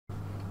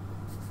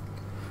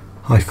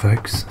Hi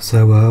folks,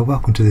 so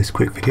welcome to this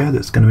quick video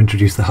that's going to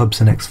introduce the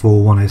Hubsan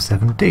X4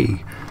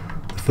 107D,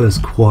 the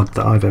first quad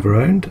that I've ever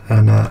owned,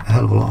 and a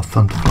hell of a lot of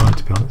fun to fly,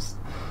 to be honest.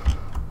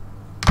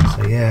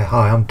 So yeah,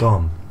 hi, I'm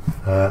Dom,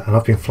 and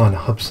I've been flying a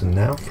Hubsan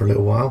now for a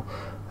little while.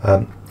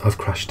 I've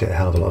crashed it a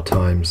hell of a lot of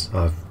times.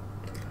 I've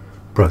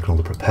broken all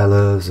the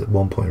propellers at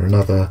one point or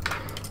another,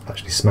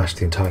 actually smashed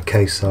the entire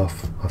case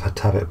off. I've had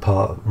to have it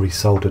apart,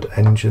 resoldered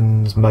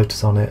engines,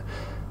 motors on it,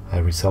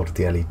 resoldered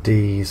the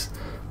LEDs,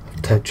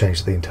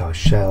 changed the entire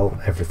shell,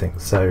 everything.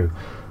 So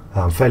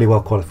I'm fairly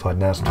well qualified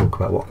now to talk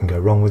about what can go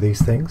wrong with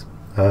these things,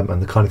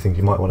 and the kind of things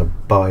you might want to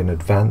buy in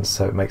advance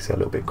so it makes it a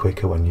little bit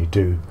quicker when you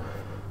do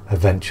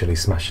eventually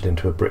smash it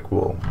into a brick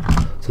wall.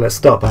 So let's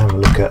start by having a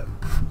look at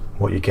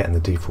what you get in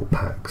the default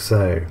pack.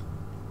 So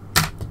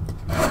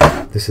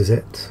this is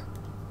it,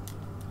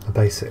 a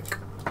basic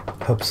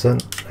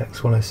Hubsan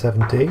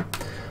X107D.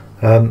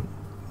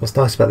 What's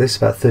nice about this,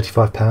 about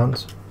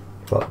 £35,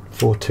 got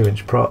 4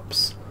 2-inch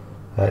props.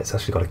 It's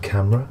actually got a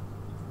camera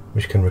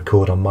which can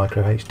record on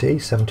micro HD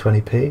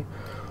 720p,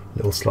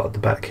 little slot at the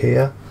back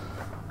here.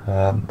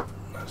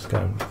 Let's go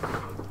and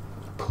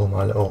pull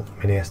my little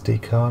mini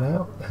SD card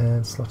out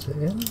and slot it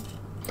in.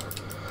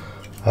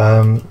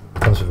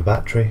 Comes with a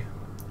battery,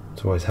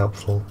 it's always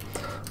helpful,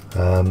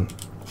 and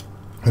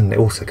it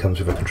also comes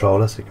with a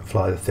controller so you can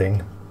fly the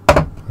thing,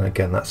 and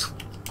again that's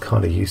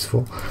kind of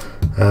useful.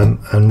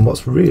 And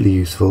what's really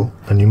useful,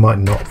 and you might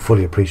not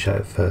fully appreciate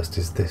at first,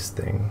 is this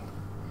thing.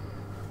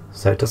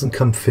 So it doesn't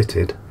come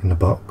fitted in the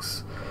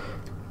box,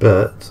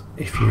 but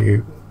if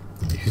you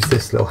use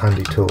this little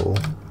handy tool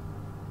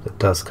that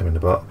does come in the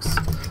box,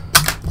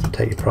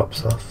 take your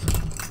props off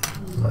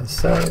like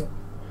so,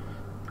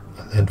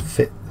 and then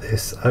fit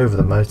this over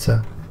the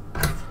motor,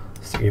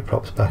 stick your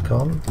props back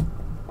on,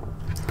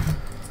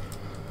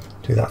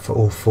 do that for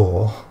all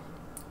 4,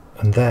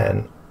 and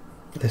then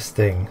this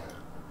thing,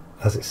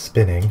 as it's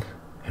spinning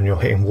and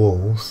you're hitting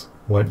walls,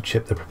 won't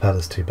chip the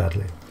propellers too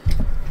badly.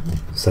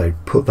 So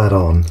put that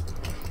on.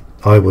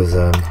 I was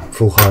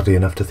foolhardy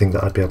enough to think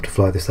that I'd be able to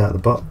fly this out of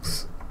the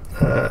box.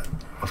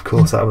 Of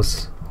course that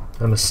was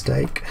a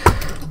mistake,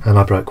 and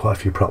I broke quite a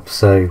few props,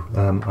 so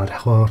I'd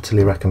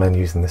heartily recommend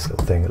using this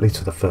little thing, at least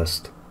for the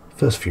first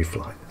few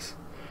flights.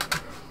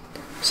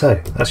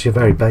 So that's your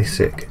very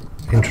basic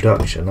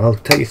introduction. I'll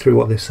take you through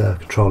what this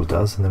controller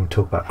does, and then we'll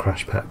talk about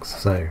crash packs.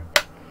 So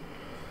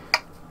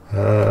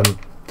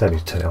don't need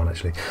to turn it on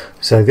actually.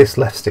 So this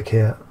left stick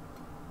here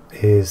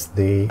is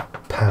the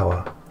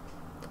power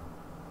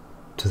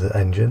to the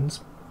engines,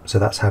 so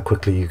that's how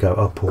quickly you go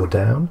up or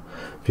down.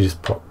 If you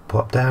just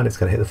pop down, it's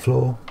going to hit the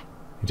floor.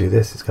 You do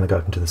this, it's going to go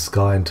up into the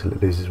sky until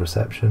it loses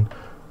reception,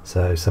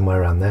 so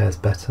somewhere around there is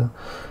better.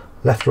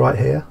 Left right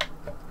here,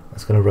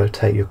 that's going to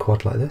rotate your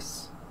quad like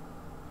this.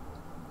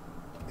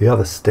 The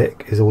other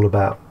stick is all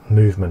about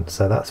movement,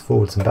 so that's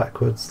forwards and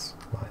backwards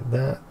like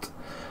that,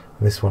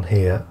 and this one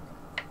here,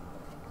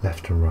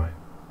 left and right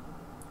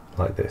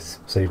like this.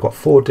 So you've got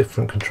 4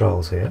 different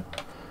controls here,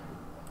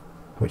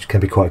 which can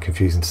be quite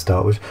confusing to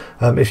start with.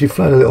 If you've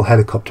flown a little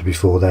helicopter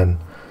before, then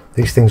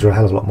these things are a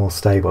hell of a lot more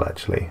stable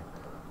actually.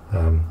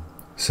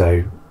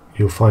 So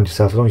you'll find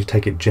yourself, as long as you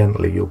take it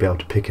gently, you'll be able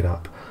to pick it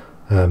up.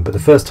 But the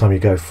first time you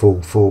go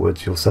full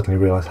forwards, you'll suddenly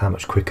realise how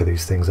much quicker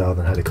these things are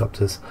than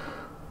helicopters.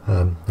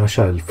 I'll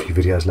show you a few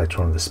videos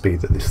later on of the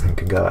speed that this thing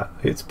can go at.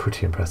 It's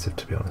pretty impressive,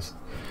 to be honest.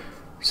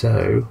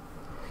 So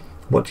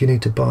what do you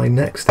need to buy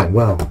next then?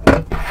 Well,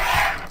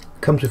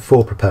 comes with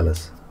 4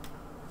 propellers.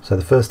 So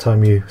the first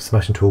time you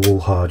smash into a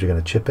wall hard, you're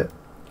going to chip it.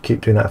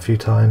 Keep doing that a few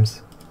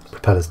times,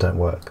 propellers don't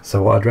work.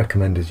 So what I'd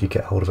recommend is you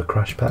get hold of a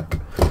crash pack,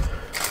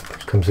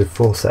 which comes with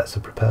 4 sets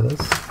of propellers,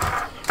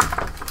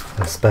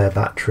 a spare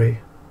battery,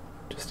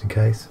 just in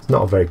case. It's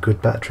not a very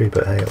good battery,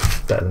 but hey, it's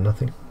better than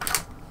nothing.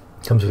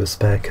 Comes with a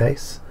spare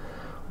case,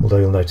 although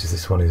you'll notice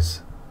this one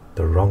is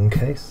the wrong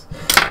case.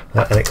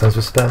 And it comes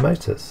with spare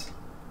motors.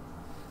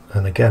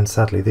 And again,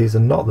 sadly, these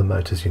are not the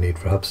motors you need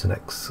for a Hubsan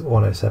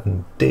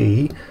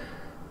X107D,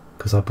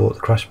 because I bought the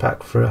crash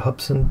pack for a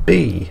Hubsan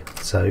B,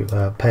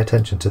 so pay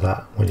attention to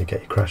that when you get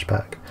your crash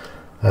pack.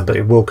 But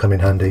it will come in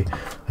handy,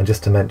 and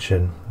just to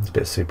mention, it's a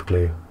bit of super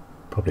glue,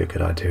 probably a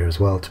good idea as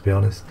well, to be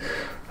honest.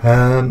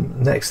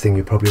 Next thing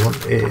you probably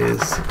want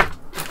is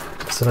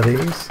some of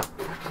these,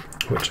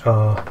 which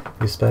are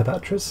your spare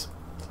batteries,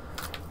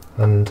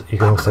 and you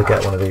can also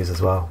get one of these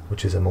as well,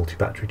 which is a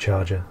multi-battery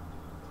charger.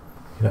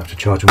 You don't have to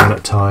charge them one at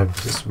a time,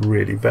 it's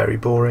really very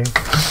boring.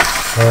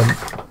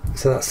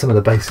 So that's some of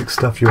the basic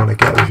stuff you want to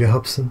get with your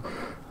Hubsan.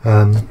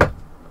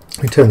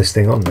 We turn this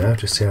thing on now,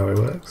 just see how it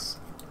works.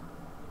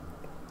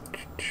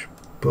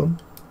 Boom,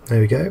 there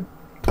we go.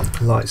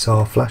 Lights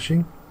are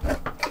flashing.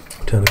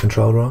 Turn the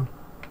controller on.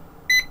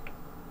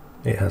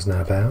 It has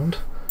now bound.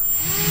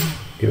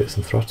 Give it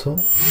some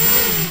throttle,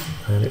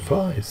 and it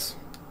flies.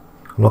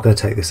 I'm not going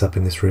to take this up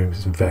in this room,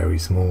 it's very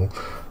small.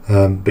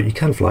 But you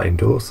can fly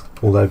indoors,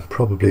 although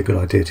probably a good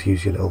idea to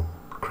use your little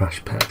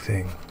crash pack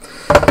thing.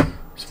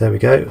 So there we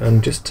go,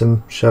 and just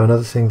to show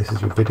another thing, this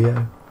is your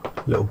video,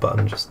 little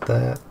button just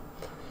there,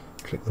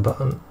 click the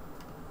button,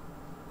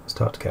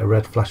 start to get a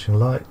red flashing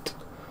light.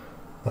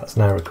 That's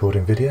now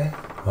recording video.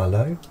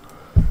 Hello.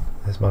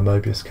 There's my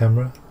Mobius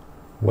camera,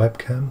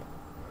 webcam.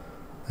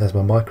 There's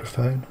my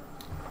microphone.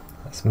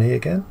 That's me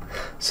again.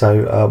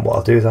 So what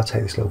I'll do is I'll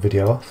take this little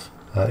video off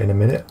in a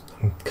minute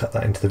and cut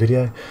that into the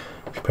video.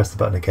 If you press the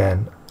button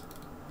again,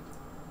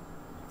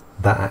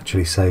 that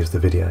actually saves the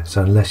video.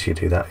 So unless you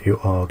do that, you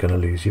are going to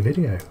lose your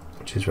video,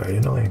 which is very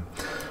annoying.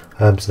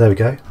 So there we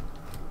go.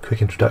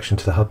 Quick introduction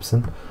to the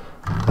Hubsan.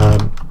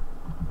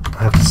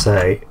 I have to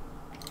say,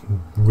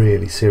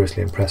 really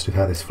seriously impressed with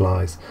how this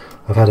flies.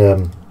 I've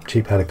had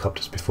cheap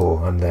helicopters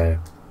before, and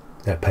they're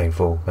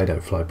painful. They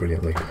don't fly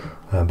brilliantly,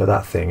 but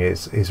that thing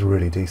is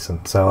really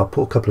decent. So I'll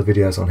put a couple of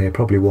videos on here.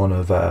 Probably one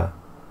of a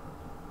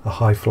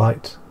high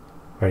flight,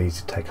 very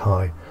easy to take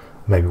high.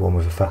 Maybe one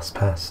with a fast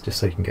pass, just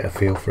so you can get a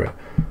feel for it.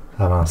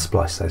 I'll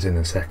splice those in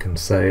a second.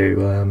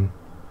 So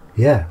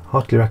yeah,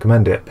 heartily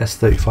recommend it.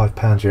 Best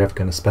 £35 you're ever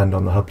going to spend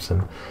on the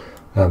Hubsan,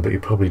 but you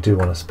probably do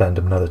want to spend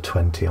another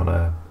 20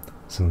 on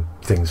some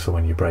things for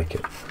when you break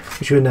it,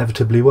 which you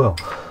inevitably will.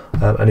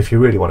 And if you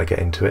really want to get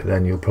into it,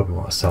 then you'll probably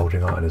want a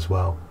soldering iron as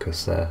well,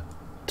 because to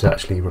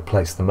actually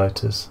replace the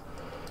motors,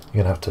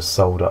 you're going to have to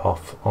solder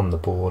off on the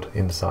board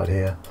inside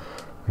here,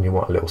 and you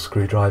want a little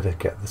screwdriver,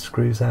 get the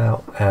screws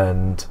out,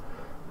 and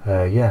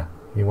yeah,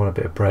 you want a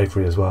bit of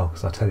bravery as well,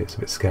 because I tell you it's a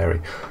bit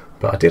scary.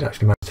 But I did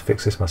actually manage to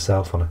fix this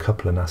myself on a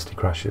couple of nasty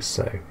crashes,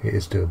 so it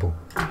is doable.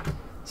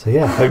 So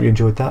yeah, hope you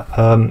enjoyed that.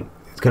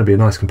 It's going to be a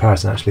nice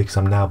comparison actually, because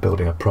I'm now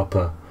building a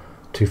proper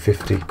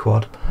 250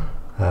 quad,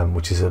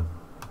 which is a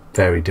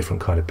very different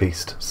kind of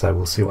beast. So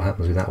we'll see what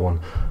happens with that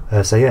one.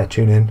 So yeah,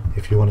 tune in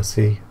if you want to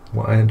see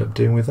what I end up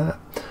doing with that.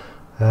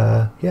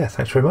 Yeah,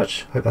 thanks very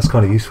much. Hope that's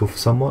kind of useful for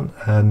someone.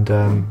 And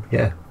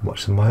yeah,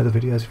 watch some of my other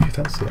videos if you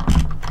fancy it.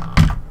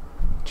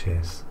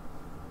 Cheers.